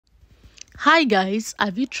Hi guys,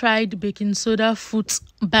 have you tried baking soda foot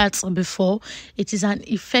bath before? It is an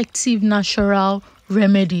effective natural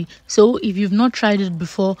remedy. So if you've not tried it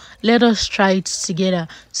before, let us try it together.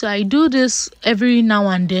 So I do this every now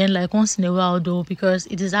and then, like once in a while though, because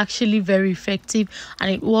it is actually very effective and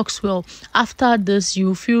it works well. After this,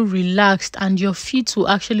 you feel relaxed and your feet will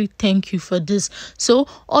actually thank you for this. So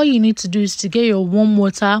all you need to do is to get your warm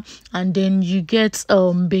water and then you get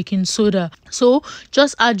baking soda. So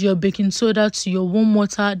just add your baking soda to your warm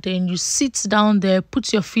water, then you sit down there,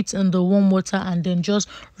 put your feet in the warm water and then just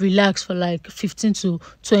relax for like 15 to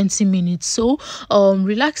 20 minutes. So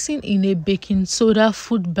relaxing in a baking soda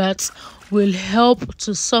foot bath will help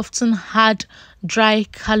to soften hard dry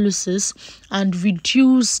calluses and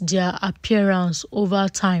reduce their appearance over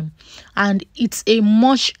time, and it's a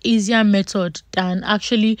much easier method than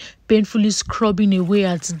actually painfully scrubbing away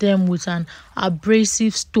at them with an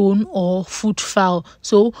abrasive stone or foot file.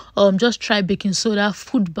 So just try baking soda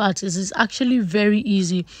foot bath. It is actually very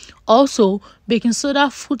easy. Also, baking soda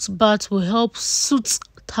foot bath will help soothe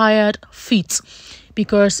tired feet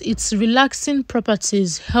because its relaxing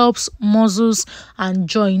properties helps muscles and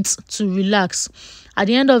joints to relax. At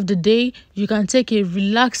the end of the day, you can take a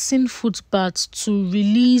relaxing foot bath to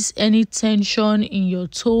release any tension in your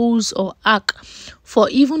toes or ache. For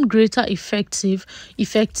even greater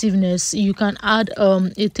effectiveness, you can add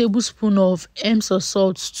a tablespoon of Epsom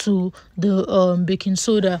salt to the baking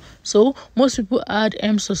soda. So most people add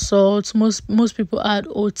Epsom salt, most people add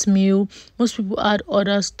oatmeal, most people add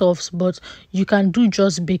other stuffs, but you can do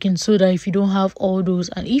just baking soda if you don't have all those.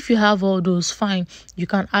 And if you have all those, fine, you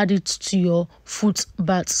can add it to your foot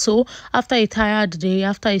bath. So after a tired day,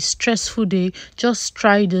 after a stressful day, just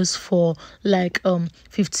try this for like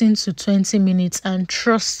 15 to 20 minutes, and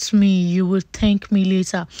trust me, you will thank me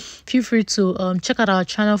later. Feel free to check out our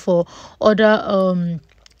channel for other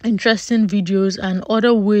interesting videos and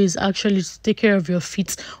other ways actually to take care of your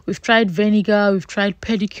feet. We've tried vinegar, we've tried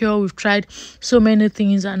pedicure, we've tried so many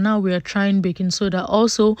things, and now we are trying baking soda.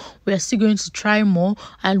 Also, we are still going to try more,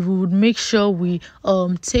 and we would make sure we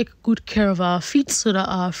take good care of our feet so that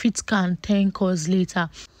our feet can thank us later.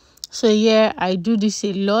 So yeah, I do this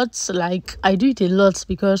a lot. Like I do it a lot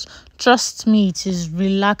because trust me, it is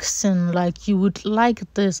relaxing. Like you would like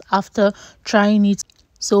this after trying it.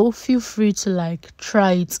 So feel free to like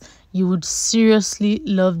try it. You would seriously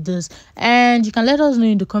love this, and you can let us know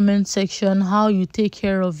in the comment section how you take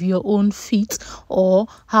care of your own feet, or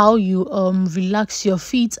how you relax your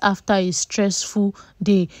feet after a stressful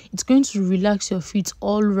day. It's going to relax your feet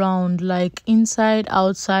all round, like inside,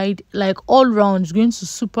 outside, like all round. It's going to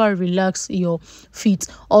super relax your feet.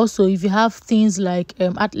 Also, if you have things like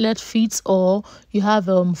athlete feet, or you have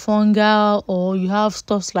fungal, or you have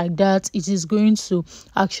stuffs like that, it is going to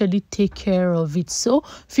actually take care of it. So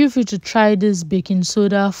feel free to try this baking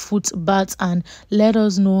soda foot bath and let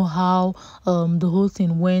us know how the whole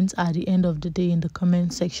thing went at the end of the day in the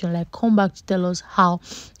comment section. Like, come back to tell us how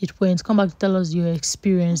it went. Come back to tell us your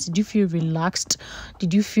experience. Did you feel relaxed?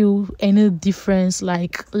 Did you feel any difference?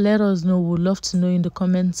 Like, let us know. We'd love to know in the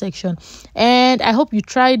comment section. And I hope you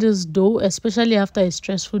try this though, especially after a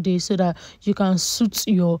stressful day, so that you can suit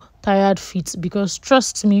your tired feet, because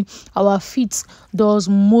trust me, our feet does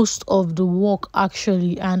most of the work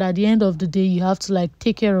actually, and at the end of the day you have to like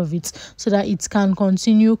take care of it so that it can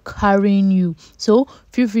continue carrying you. So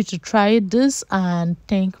feel free to try this and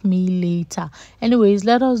thank me later. Anyways,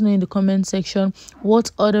 let us know in the comment section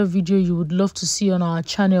what other video you would love to see on our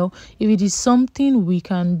channel. If it is something we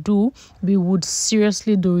can do, we would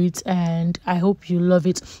seriously do it, and I hope you love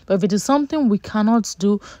it. But if it is something we cannot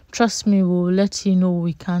do, trust me, we'll let you know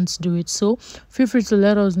we can't do it. So feel free to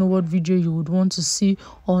let us know what video you would want to see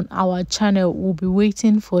on our channel. We'll be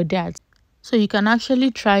waiting for that. So you can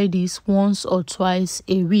actually try this once or twice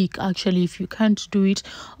a week. Actually, if you can't do it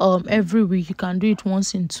every week, you can do it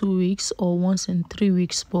once in 2 weeks or once in 3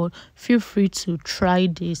 weeks. But feel free to try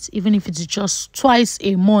this, even if it's just twice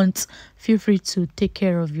a month. Feel free to take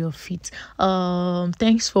care of your feet.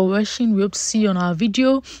 Thanks for watching. We hope to see you on our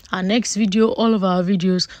video, our next video, all of our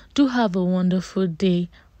videos. Do have a wonderful day.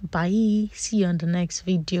 Bye. See you on the next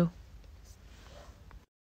video.